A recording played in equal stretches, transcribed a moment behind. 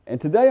And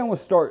today I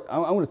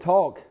want to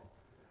talk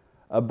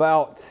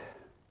about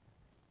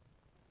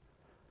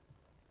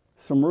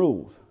some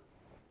rules.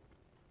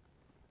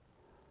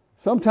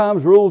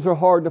 Sometimes rules are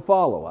hard to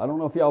follow. I don't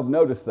know if y'all have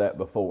noticed that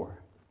before.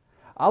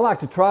 I like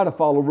to try to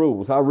follow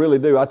rules. I really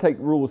do. I take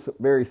rules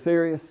very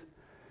serious.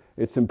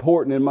 It's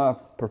important in my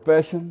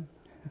profession.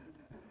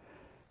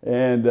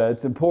 And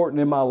it's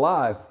important in my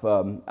life.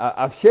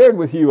 I've shared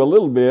with you a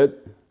little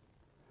bit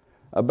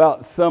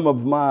about some of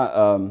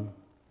my,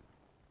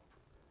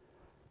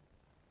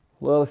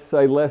 let's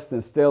say, less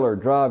than stellar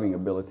driving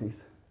abilities.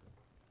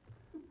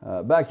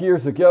 Back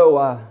years ago,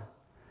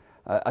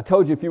 I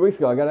told you a few weeks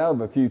ago I got out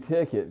of a few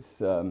tickets.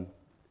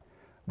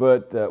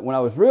 But when I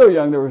was real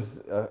young, there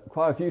was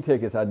quite a few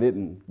tickets I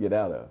didn't get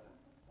out of.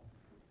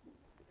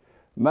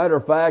 Matter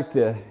of fact,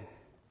 the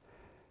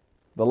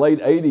late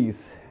 80s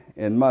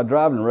and my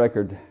driving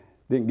record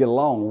didn't get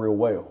along real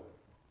well.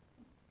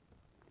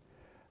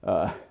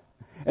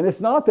 And it's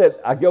not that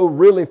I go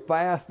really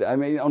fast. I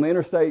mean, on the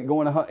interstate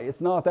going 100,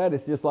 it's not that.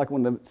 It's just like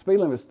when the speed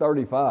limit is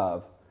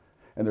 35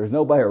 and there's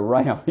nobody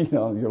around,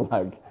 you're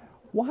like,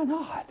 why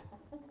not?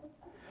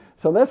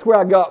 So that's where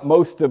I got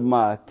most of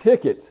my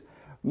tickets.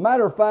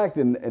 Matter of fact,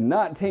 in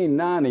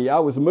 1990, I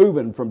was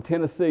moving from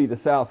Tennessee to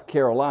South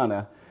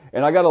Carolina,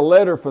 and I got a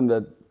letter from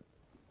the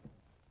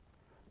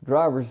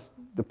driver's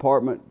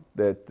department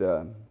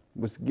that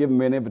was giving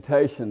me an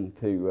invitation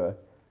to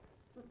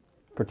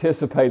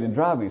participate in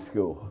driving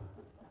school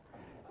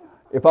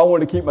if I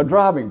wanted to keep my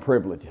driving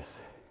privileges.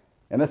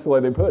 And that's the way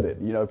they put it.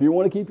 If you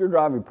want to keep your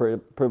driving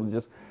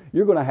privileges,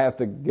 you're going to have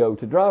to go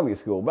to driving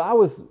school. But I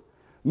was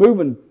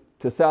moving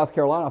to South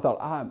Carolina. I thought,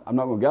 I'm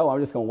not going to go. I'm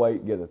just going to wait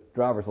and get a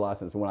driver's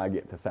license. When I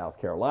get to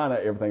South Carolina,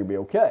 everything will be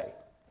okay.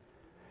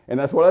 And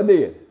that's what I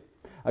did.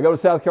 I go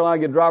to South Carolina,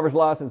 get a driver's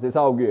license. It's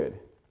all good.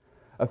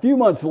 A few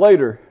months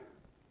later,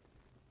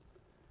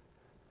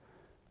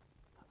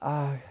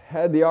 I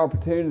had the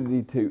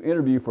opportunity to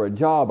interview for a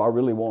job I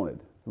really wanted.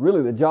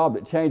 Really the job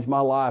that changed my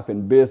life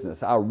in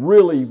business. I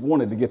really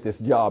wanted to get this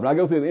job. And I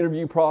go through the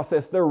interview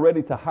process. They're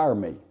ready to hire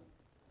me.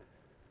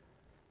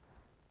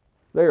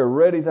 They are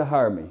ready to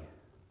hire me.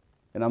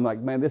 And I'm like,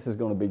 man, this is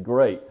going to be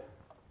great.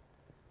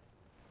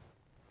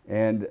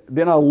 And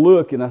then I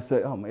look and I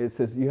say, it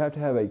says you have to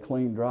have a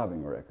clean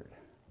driving record.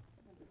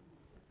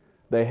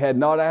 They had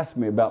not asked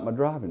me about my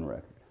driving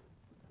record.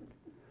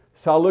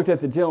 So I looked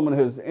at the gentleman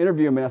who was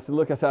interviewing me and I said,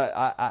 look,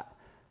 I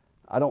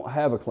don't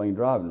have a clean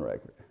driving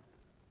record.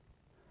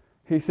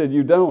 He said,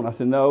 you don't? I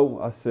said, no.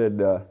 I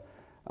said,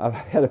 I've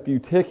had a few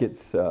tickets.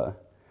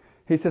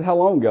 He said, how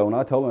long ago? And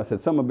I told him, I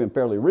said, some have been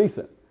fairly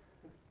recent.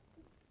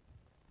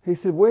 He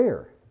said,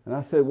 where? And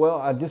I said,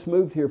 well, I just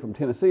moved here from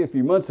Tennessee a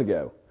few months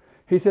ago.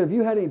 He said, have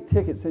you had any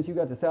tickets since you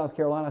got to South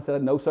Carolina? I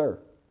said, no, sir.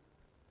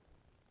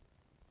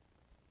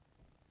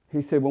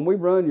 He said, when we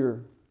run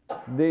your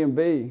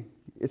DMV,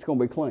 it's going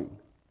to be clean.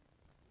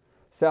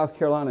 South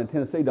Carolina and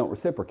Tennessee don't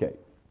reciprocate.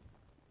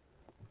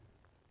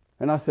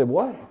 And I said,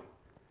 what?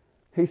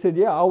 He said,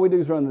 yeah, all we do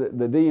is run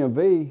the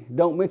DMV.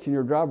 Don't mention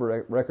your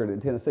driver record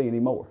in Tennessee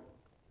anymore.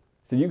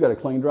 So you got a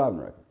clean driving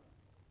record.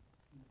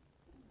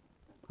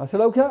 I said,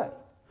 okay.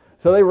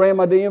 So they ran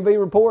my DMV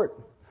report,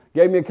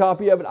 gave me a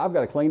copy of it. I've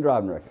got a clean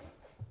driving record.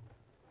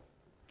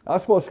 I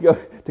was supposed to go,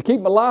 to keep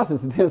my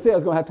license in Tennessee, I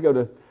was going to have to go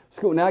to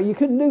school. Now, you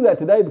couldn't do that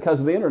today because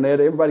of the internet.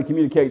 Everybody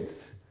communicates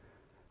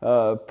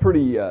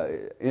pretty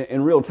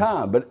in real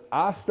time. But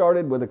I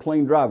started with a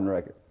clean driving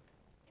record.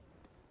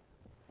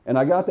 And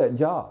I got that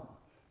job.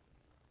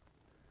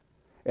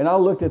 And I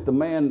looked at the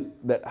man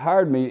that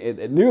hired me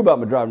that knew about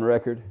my driving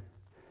record.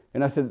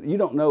 And I said, you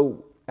don't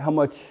know how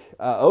much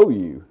I owe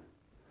you.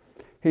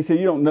 He said,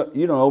 you don't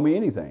owe me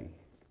anything.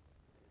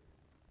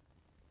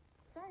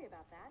 Sorry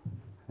about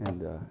that.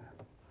 And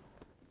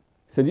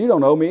he said, you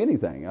don't owe me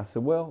anything. I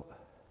said, well,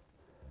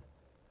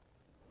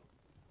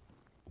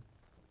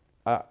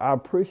 I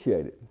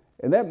appreciate it.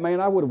 And that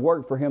man, I would have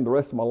worked for him the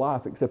rest of my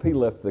life, except he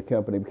left the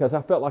company because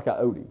I felt like I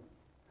owed him.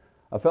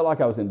 I felt like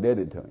I was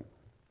indebted to him.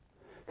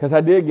 Because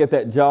I did get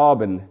that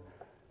job and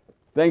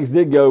things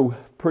did go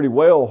pretty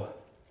well.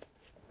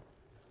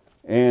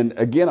 And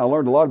again, I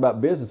learned a lot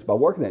about business by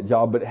working that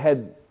job, but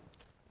had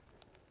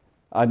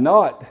I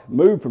not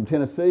moved from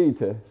Tennessee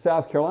to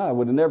South Carolina, I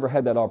would have never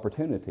had that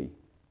opportunity.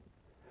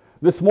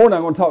 This morning,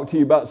 I'm going to talk to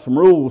you about some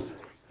rules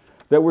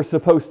that we're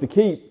supposed to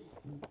keep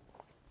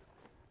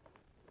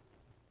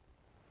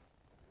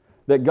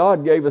that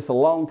God gave us a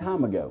long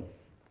time ago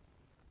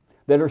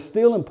that are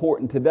still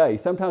important today.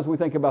 Sometimes we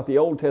think about the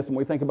Old Testament,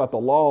 we think about the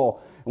law,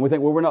 and we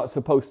think, well, we're not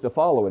supposed to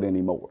follow it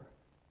anymore.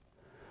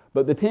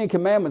 But the Ten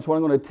Commandments, what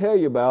I'm going to tell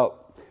you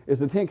about, is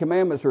the Ten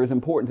Commandments are as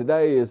important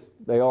today as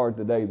they are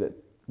the day that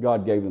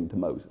God gave them to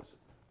Moses.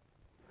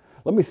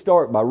 Let me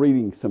start by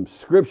reading some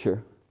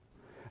scripture.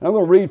 And I'm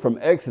going to read from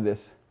Exodus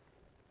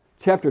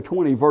chapter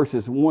 20,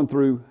 verses 1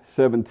 through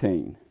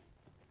 17.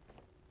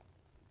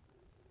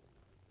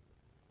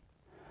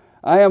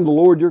 I am the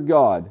Lord your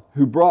God,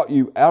 who brought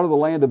you out of the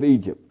land of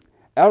Egypt,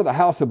 out of the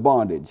house of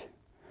bondage.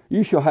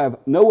 You shall have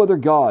no other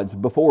gods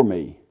before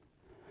me.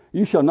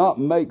 You shall not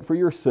make for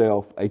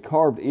yourself a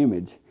carved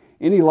image,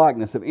 any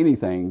likeness of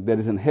anything that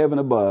is in heaven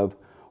above,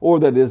 or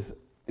that is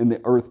in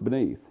the earth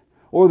beneath,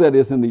 or that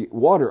is in the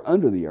water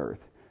under the earth.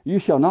 You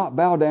shall not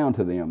bow down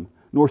to them,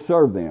 nor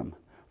serve them.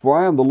 For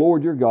I am the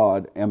Lord your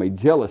God, am a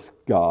jealous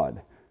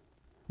God,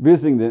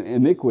 visiting the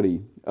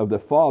iniquity of the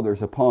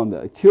fathers upon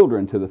the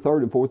children to the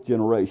third and fourth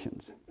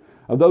generations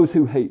of those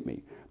who hate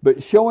me,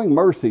 but showing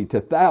mercy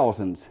to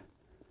thousands,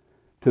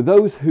 to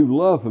those who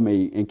love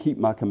me and keep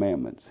my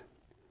commandments.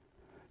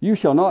 You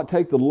shall not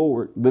take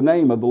the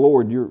name of the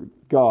Lord your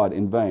God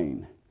in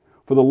vain,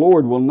 for the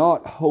Lord will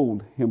not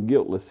hold him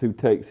guiltless who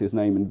takes his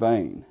name in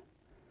vain.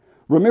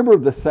 Remember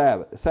the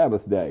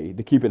Sabbath day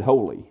to keep it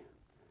holy.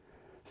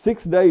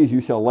 6 days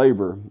you shall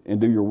labor and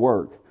do your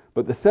work,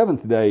 but the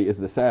seventh day is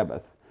the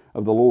Sabbath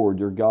of the Lord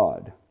your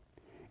God.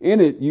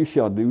 In it you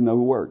shall do no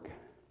work,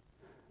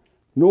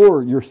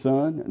 nor your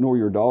son, nor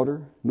your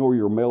daughter, nor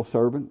your male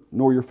servant,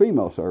 nor your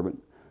female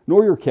servant,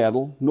 nor your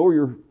cattle,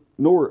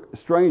 nor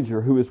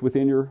stranger who is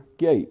within your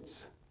gates.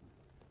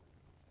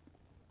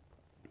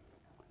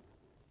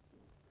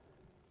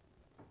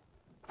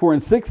 For in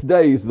 6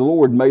 days the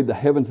Lord made the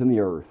heavens and the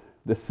earth,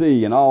 the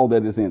sea, and all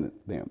that is in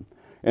them,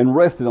 and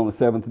rested on the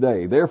seventh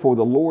day. Therefore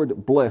the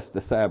Lord blessed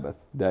the Sabbath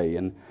day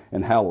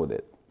and hallowed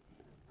it.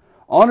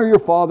 Honor your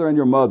father and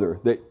your mother,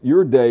 that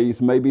your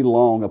days may be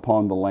long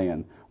upon the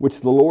land,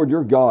 which the Lord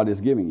your God is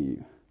giving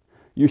you.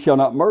 You shall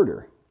not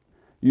murder.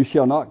 You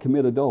shall not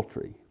commit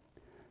adultery.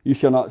 You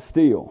shall not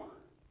steal.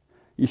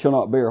 You shall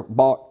not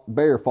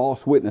bear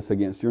false witness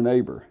against your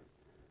neighbor.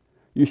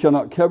 You shall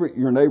not covet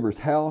your neighbor's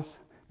house.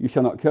 You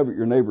shall not covet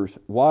your neighbor's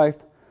wife,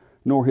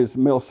 nor his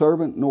male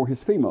servant, nor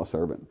his female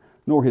servant,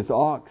 nor his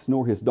ox,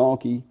 nor his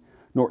donkey,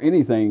 nor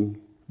anything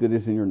that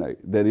is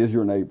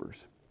your neighbor's.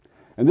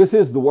 And this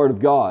is the word of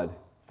God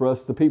for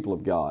us, the people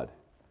of God.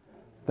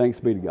 Thanks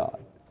be to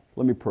God.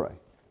 Let me pray.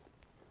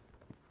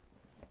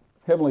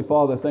 Heavenly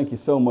Father, thank you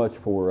so much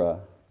for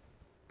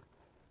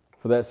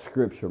that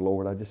scripture,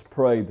 Lord. I just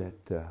pray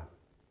that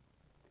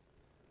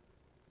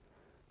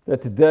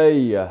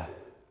today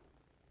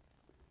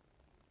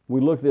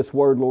we look at this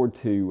word, Lord,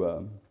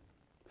 to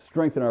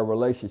strengthen our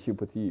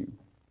relationship with you.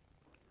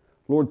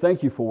 Lord,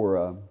 thank you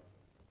for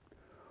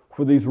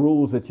these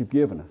rules that you've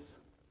given us.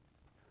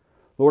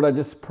 Lord, I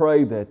just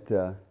pray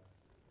that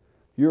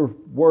your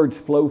words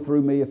flow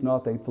through me. If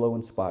not, they flow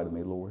in spite of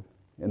me, Lord.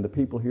 And the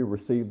people here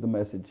receive the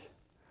message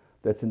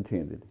that's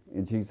intended.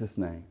 In Jesus'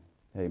 name,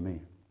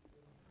 amen.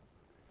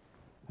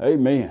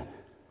 Amen.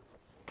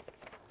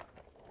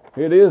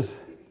 It is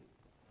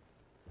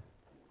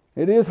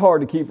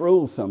hard to keep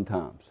rules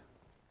sometimes.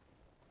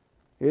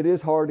 It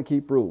is hard to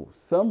keep rules.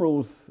 Some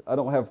rules I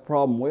don't have a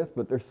problem with,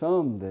 but there's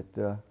some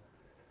that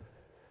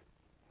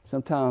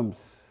sometimes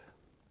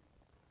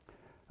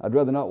I'd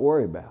rather not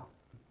worry about.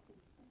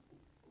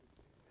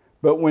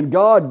 But when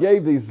God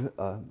gave these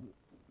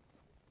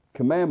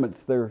commandments,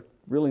 they're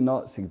really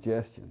not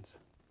suggestions.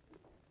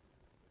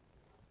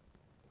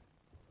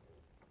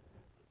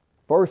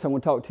 First, I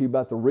want to talk to you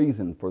about the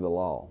reason for the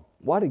law.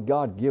 Why did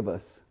God give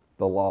us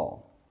the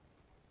law?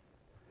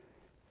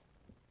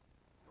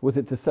 Was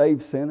it to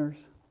save sinners?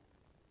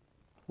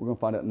 We're going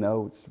to find out,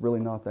 no, it's really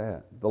not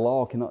that. The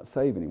law cannot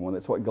save anyone.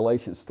 That's what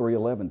Galatians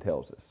 3:11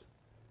 tells us.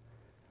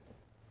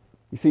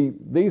 You see,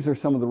 these are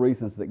some of the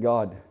reasons that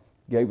God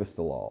gave us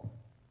the law.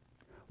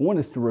 One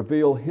is to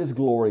reveal His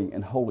glory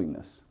and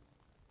holiness.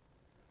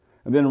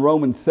 And then in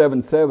Romans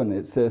 7:7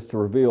 it says to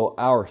reveal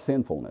our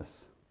sinfulness.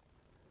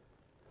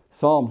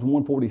 Psalms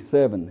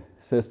 147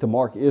 says to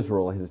mark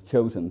Israel has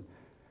chosen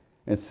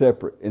and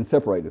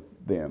separated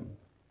them.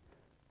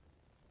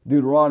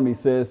 Deuteronomy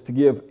says to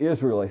give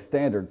Israel a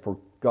standard for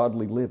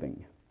godly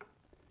living.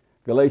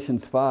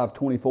 Galatians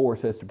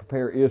 5:24 says to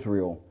prepare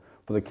Israel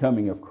for the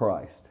coming of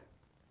Christ.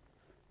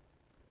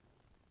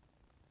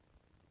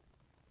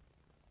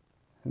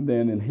 And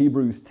then in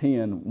Hebrews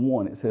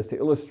 10:1 it says to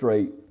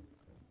illustrate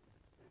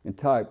and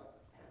type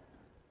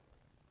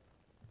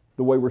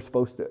the way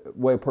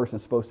a person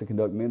is supposed to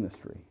conduct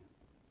ministry.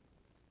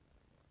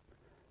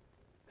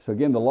 So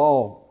again, the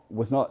law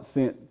was not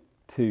sent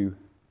to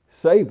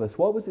save us.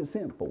 What was it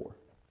sent for?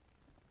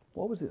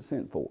 What was it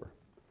sent for?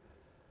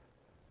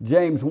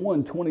 James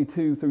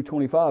 1:22 through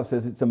 25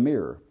 says it's a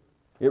mirror.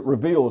 It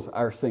reveals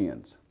our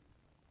sins.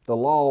 The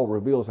law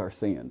reveals our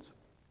sins.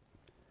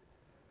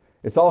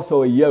 It's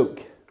also a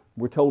yoke.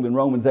 We're told in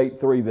Romans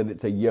 8:3 that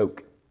it's a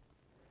yoke.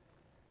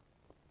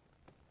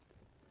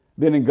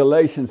 Then in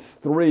Galatians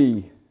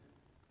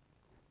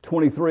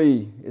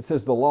 3:23, it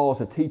says the law is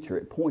a teacher.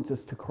 It points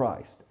us to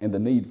Christ and the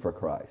need for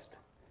Christ.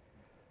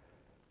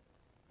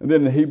 And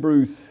then in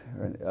Hebrews,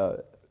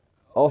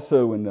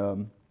 also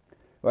in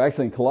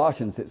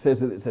Colossians, it says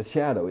that it's a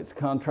shadow. It's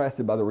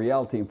contrasted by the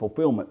reality and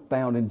fulfillment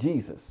found in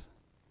Jesus.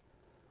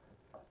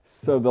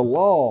 So the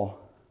law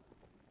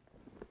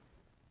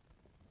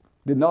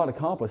did not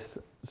accomplish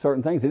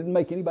certain things. It didn't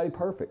make anybody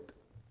perfect.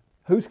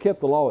 Who's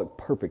kept the law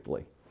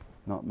perfectly?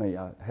 Not me.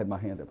 I had my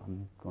hand up.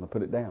 I'm going to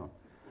put it down.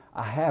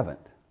 I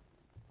haven't.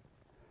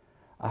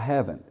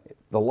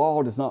 The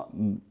law does not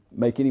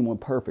make anyone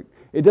perfect.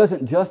 It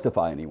doesn't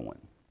justify anyone.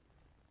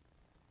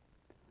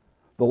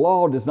 The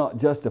law does not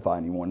justify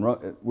anyone.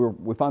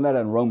 We find that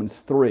in Romans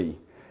 3.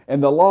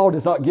 And the law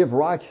does not give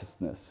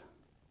righteousness.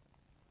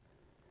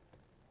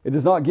 It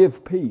does not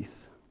give peace.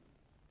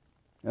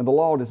 And the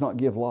law does not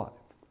give life.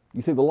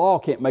 You see, the law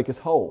can't make us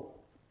whole.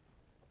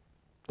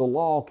 The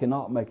law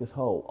cannot make us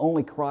whole.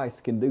 Only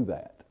Christ can do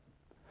that.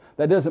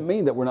 That doesn't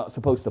mean that we're not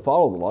supposed to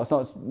follow the law.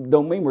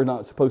 Don't mean we're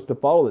not supposed to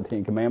follow the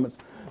Ten Commandments.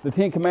 The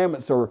Ten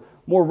Commandments are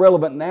more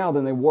relevant now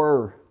than they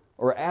were,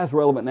 or as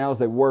relevant now as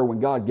they were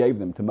when God gave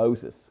them to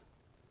Moses.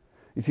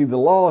 You see, the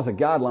law is a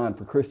guideline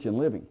for Christian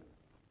living.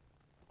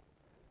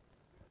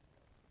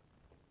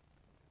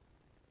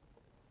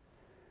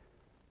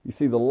 You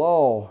see, the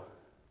law,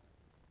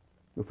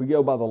 if we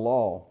go by the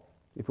law,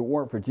 if it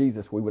weren't for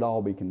Jesus, we would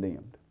all be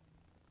condemned.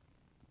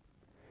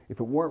 If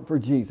it weren't for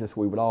Jesus,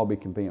 we would all be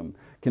condemned.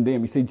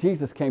 You see,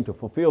 Jesus came to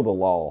fulfill the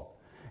law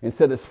and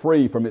set us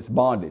free from its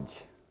bondage.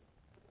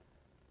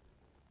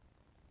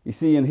 You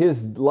see, in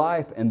His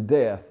life and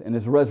death and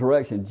His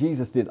resurrection,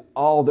 Jesus did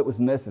all that was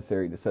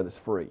necessary to set us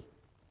free.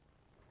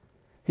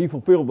 He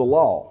fulfilled the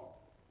law.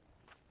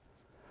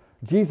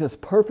 Jesus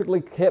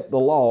perfectly kept the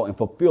law and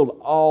fulfilled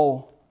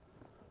all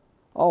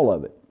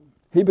of it.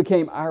 He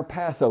became our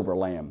Passover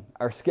lamb,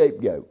 our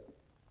scapegoat,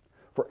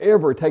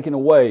 forever taking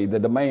away the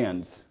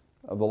demands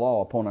of the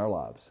law upon our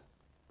lives.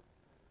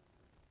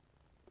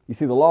 You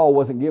see, the law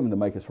wasn't given to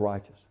make us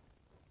righteous.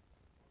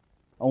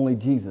 Only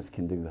Jesus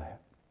can do that.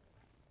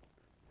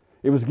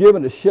 It was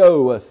given to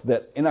show us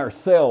that in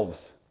ourselves,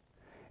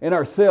 in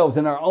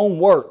our own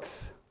works,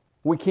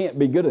 we can't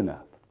be good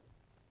enough.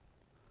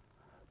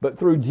 But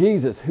through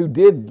Jesus, who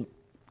did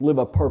live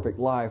a perfect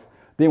life,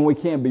 then we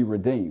can be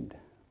redeemed.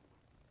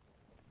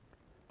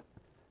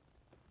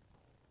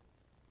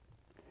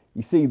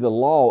 You see, the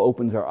law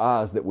opens our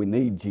eyes that we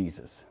need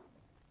Jesus.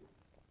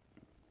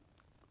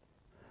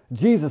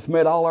 Jesus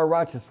met all our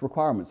righteous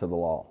requirements of the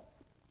law.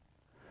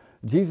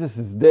 Jesus'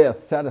 death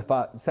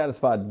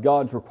satisfied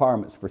God's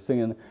requirements for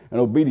sin and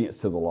obedience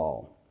to the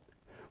law.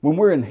 When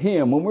we're in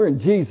Him, when we're in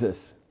Jesus,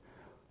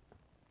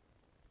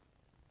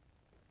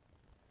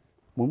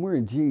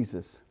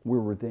 we're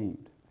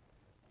redeemed.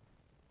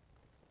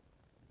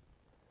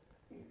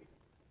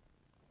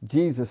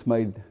 Jesus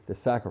made the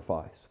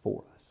sacrifice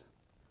for us.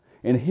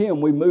 In Him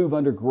we move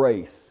under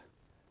grace.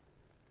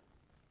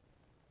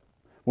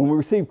 When we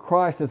receive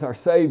Christ as our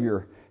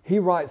Savior, He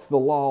writes the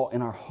law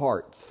in our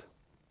hearts.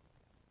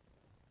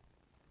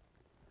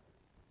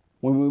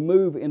 When we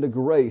move into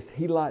grace,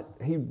 He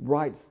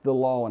writes the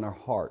law in our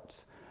hearts.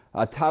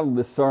 I titled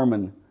this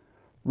sermon,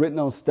 Written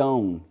on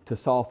Stone to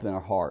Soften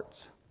Our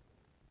Hearts.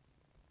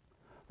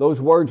 Those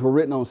words were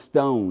written on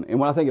stone. And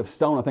when I think of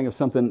stone, I think of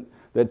something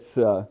that's,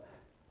 that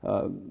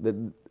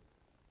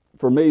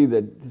for me,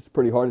 that it's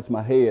pretty hard. It's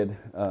my head.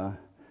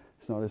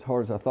 It's not as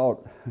hard as I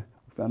thought. I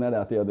found that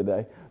out the other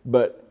day.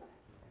 But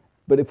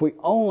if we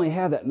only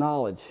have that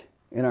knowledge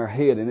in our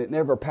head and it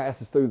never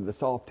passes through the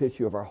soft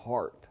tissue of our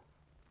heart,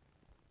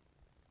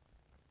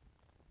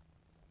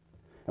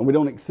 and we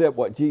don't accept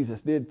what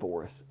Jesus did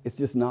for us, it's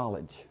just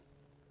knowledge.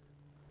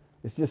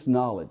 It's just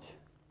knowledge.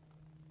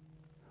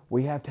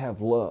 We have to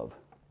have love.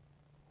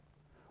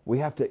 We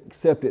have to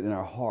accept it in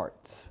our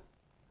hearts.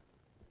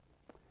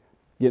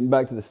 Getting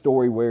back to the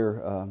story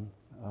where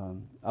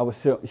I was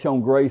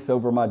shown grace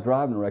over my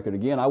driving record.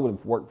 Again, I would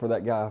have worked for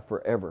that guy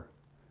forever.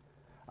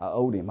 I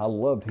owed him. I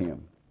loved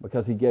him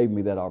because he gave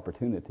me that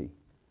opportunity.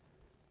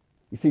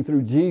 You see,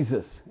 through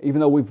Jesus,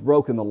 even though we've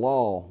broken the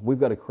law, we've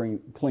got a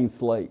clean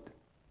slate.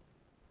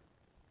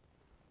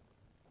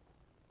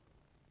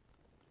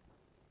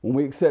 When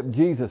we accept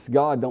Jesus,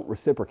 God don't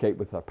reciprocate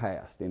with our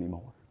past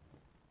anymore.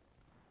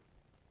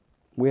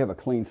 We have a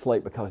clean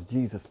slate because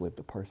Jesus lived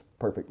a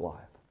perfect life.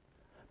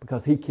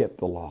 Because He kept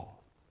the law.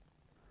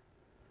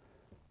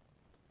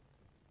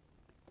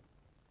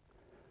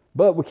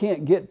 But we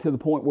can't get to the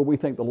point where we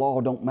think the law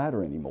don't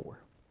matter anymore.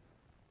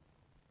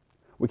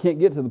 We can't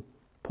get to the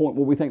point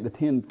where we think the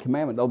Ten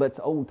Commandments, oh, that's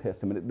Old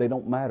Testament, they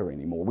don't matter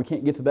anymore. We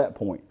can't get to that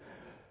point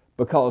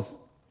because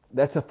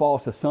that's a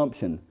false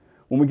assumption.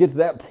 When we get to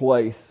that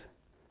place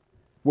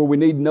where we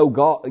need no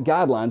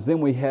guidelines, then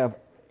we have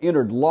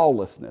entered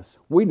lawlessness.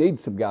 We need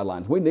some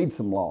guidelines. We need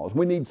some laws.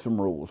 We need some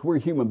rules. We're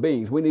human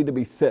beings. We need to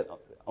be set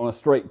on a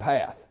straight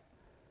path.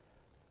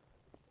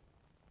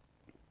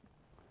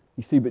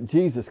 You see, but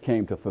Jesus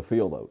came to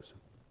fulfill those.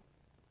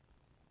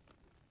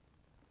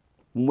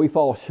 When we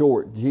fall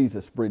short,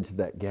 Jesus bridged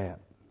that gap.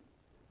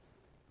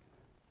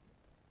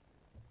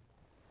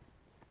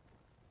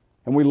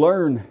 And we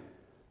learn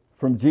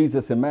from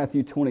Jesus in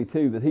Matthew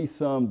 22 that He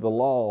summed the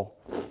law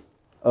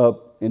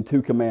up in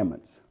 2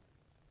 commandments.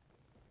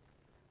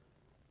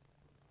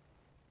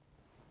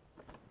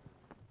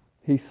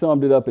 He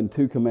summed it up in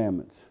 2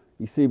 commandments.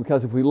 You see,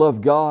 because if we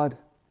love God,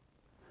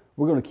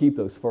 we're going to keep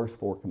those first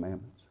 4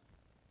 commandments.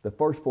 The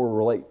first 4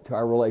 relate to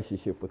our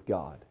relationship with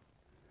God.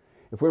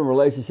 If we're in a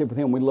relationship with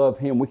Him, we love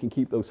Him, we can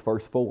keep those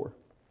first 4.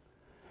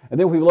 And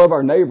then if we love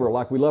our neighbor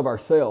like we love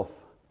ourselves,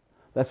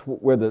 that's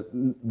where the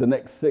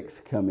next 6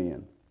 come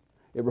in.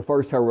 It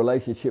refers to our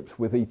relationships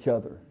with each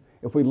other.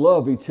 If we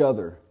love each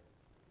other,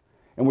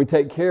 and we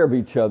take care of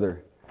each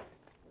other,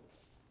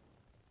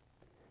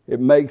 it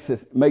makes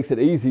it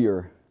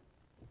easier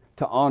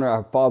to honor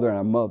our father and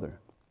our mother.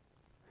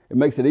 It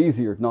makes it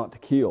easier not to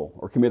kill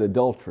or commit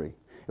adultery.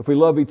 If we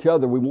love each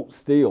other, we won't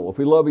steal. If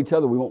we love each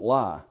other, we won't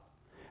lie.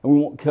 And we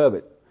won't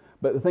covet.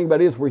 But the thing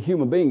about it is, we're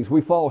human beings.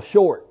 We fall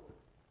short.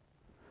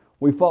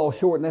 We fall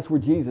short, and that's where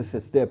Jesus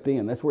has stepped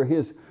in. That's where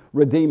His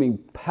redeeming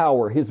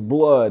power, His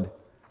blood,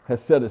 has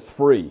set us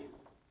free.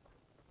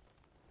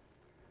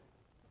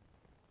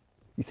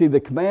 You see,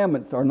 the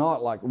commandments are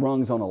not like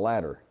rungs on a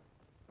ladder.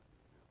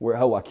 Where,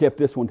 oh, I kept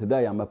this one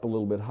today, I'm up a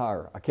little bit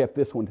higher. I kept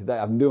this one today,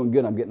 I'm doing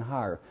good, I'm getting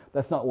higher.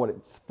 That's not what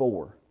it's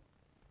for.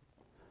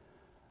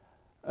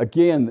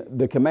 Again,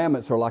 the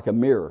commandments are like a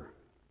mirror.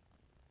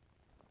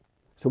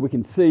 So we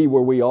can see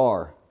where we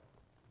are.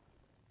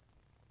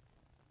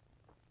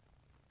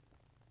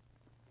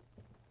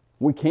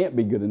 We can't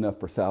be good enough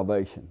for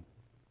salvation.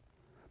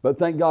 But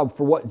thank God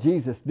for what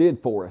Jesus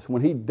did for us.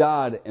 When He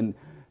died and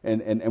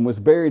was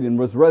buried and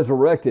was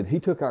resurrected, He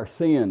took our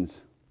sins.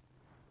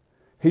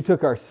 He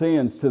took our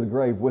sins to the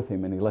grave with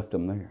Him, and He left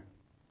them there.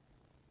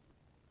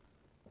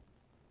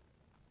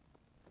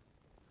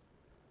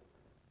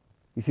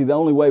 You see, the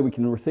only way we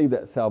can receive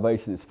that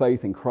salvation is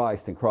faith in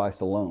Christ and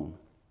Christ alone.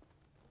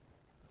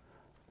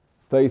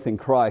 Faith in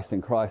Christ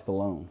and Christ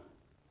alone.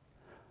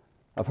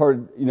 I've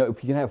heard,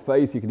 if you can have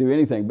faith, you can do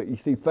anything. But you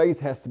see, faith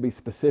has to be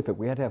specific.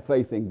 We have to have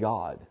faith in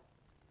God.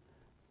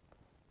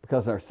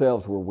 Because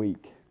ourselves we're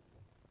weak.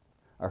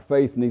 Our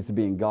faith needs to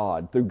be in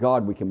God. Through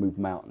God we can move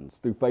mountains.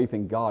 Through faith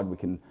in God we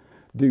can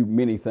do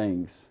many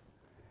things.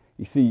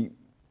 You see,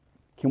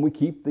 can we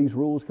keep these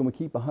rules? Can we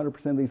keep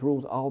 100% of these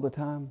rules all the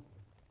time?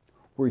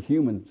 We're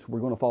humans. We're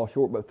going to fall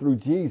short. But through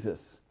Jesus,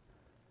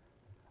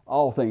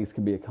 all things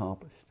can be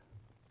accomplished.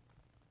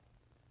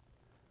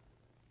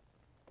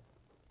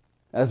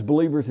 As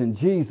believers in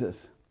Jesus,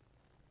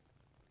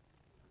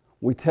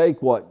 we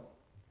take what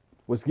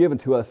was given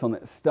to us on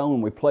that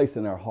stone, we place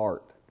in our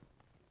heart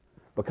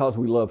because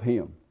we love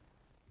Him.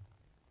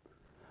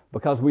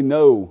 Because we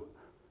know,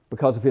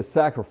 because of His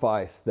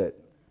sacrifice, that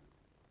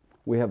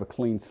we have a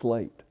clean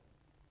slate.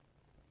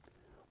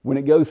 When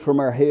it goes from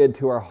our head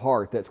to our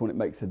heart, that's when it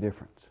makes a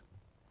difference.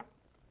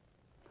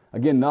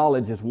 Again,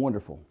 knowledge is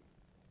wonderful.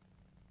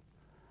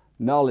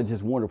 Knowledge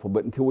is wonderful,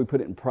 but until we put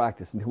it in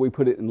practice, until we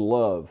put it in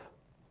love,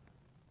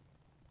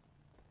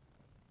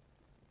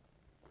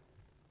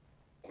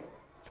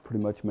 it's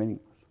pretty much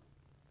meaningless.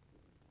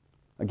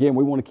 Again,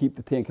 we want to keep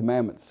the Ten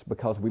Commandments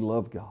because we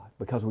love God,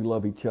 because we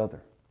love each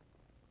other.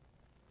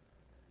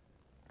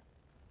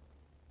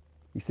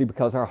 You see,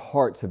 because our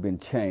hearts have been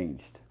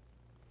changed.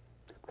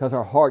 Because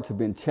our hearts have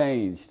been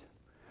changed,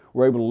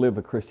 we're able to live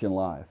a Christian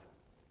life.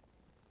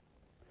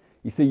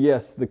 You see,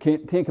 yes, the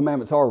Ten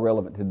Commandments are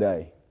relevant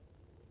today.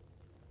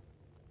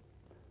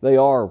 They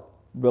are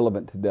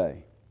relevant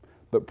today.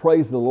 But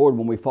praise the Lord,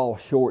 when we fall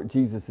short,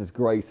 Jesus'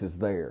 grace is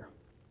there.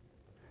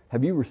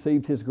 Have you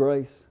received His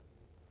grace?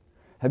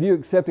 Have you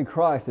accepted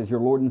Christ as your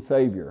Lord and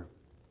Savior?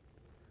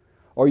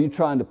 Or are you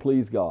trying to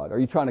please God? Are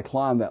you trying to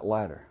climb that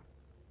ladder?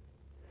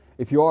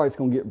 If you are, it's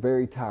going to get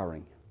very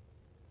tiring.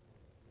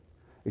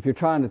 If you're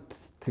trying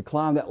to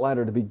climb that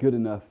ladder to be good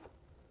enough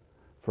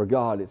for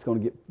God, it's going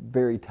to get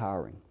very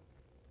tiring.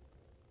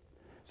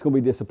 It's going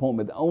to be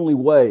disappointment. The only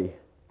way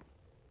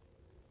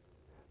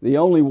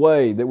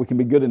that we can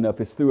be good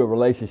enough is through a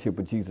relationship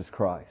with Jesus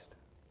Christ.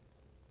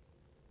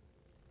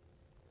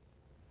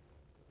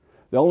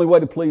 The only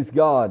way to please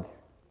God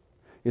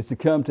is to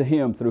come to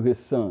Him through His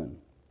Son.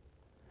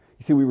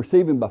 You see, we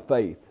receive Him by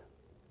faith.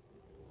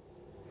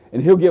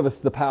 And He'll give us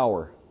the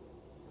power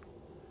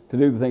to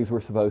do the things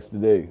we're supposed to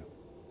do.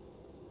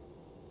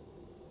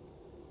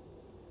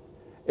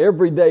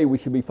 Every day we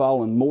should be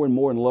falling more and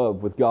more in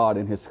love with God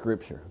and His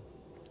Scripture.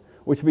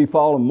 We should be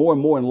falling more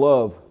and more in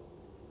love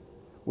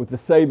with the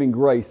saving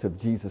grace of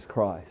Jesus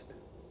Christ.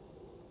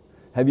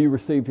 Have you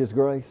received His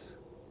grace?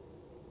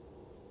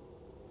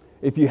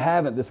 If you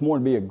haven't, this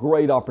morning would be a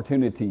great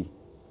opportunity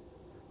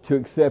to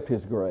accept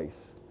His grace.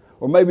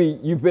 Or maybe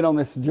you've been on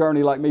this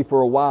journey like me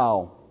for a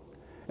while,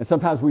 and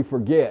sometimes we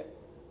forget.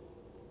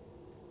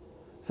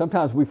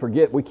 Sometimes we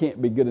forget we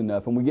can't be good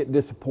enough, and we get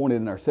disappointed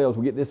in ourselves.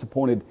 We get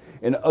disappointed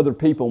in other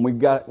people,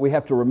 and we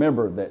have to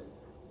remember that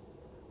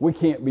we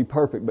can't be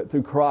perfect, but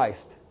through Christ,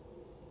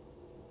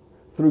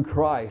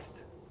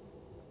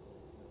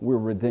 we're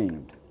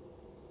redeemed.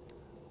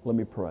 Let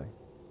me pray.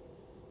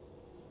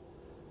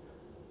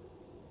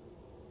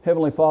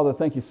 Heavenly Father,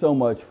 thank you so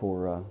much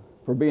for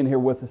being here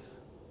with us.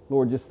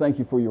 Lord, just thank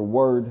you for your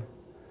word.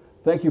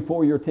 Thank you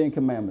for your Ten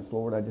Commandments,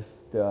 Lord. I just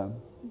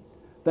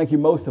thank you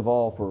most of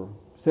all for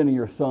sending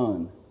your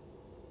Son.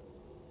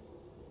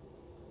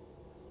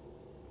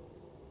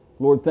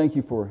 Lord, thank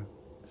you for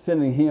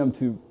sending Him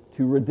to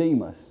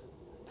redeem us,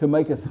 to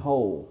make us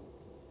whole.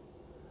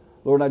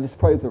 Lord, I just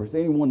pray if there was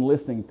anyone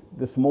listening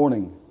this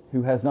morning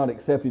who has not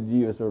accepted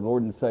you as their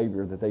Lord and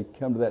Savior, that they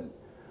come to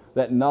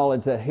that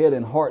knowledge, that head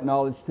and heart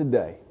knowledge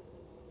today.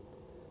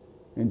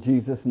 In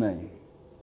Jesus' name.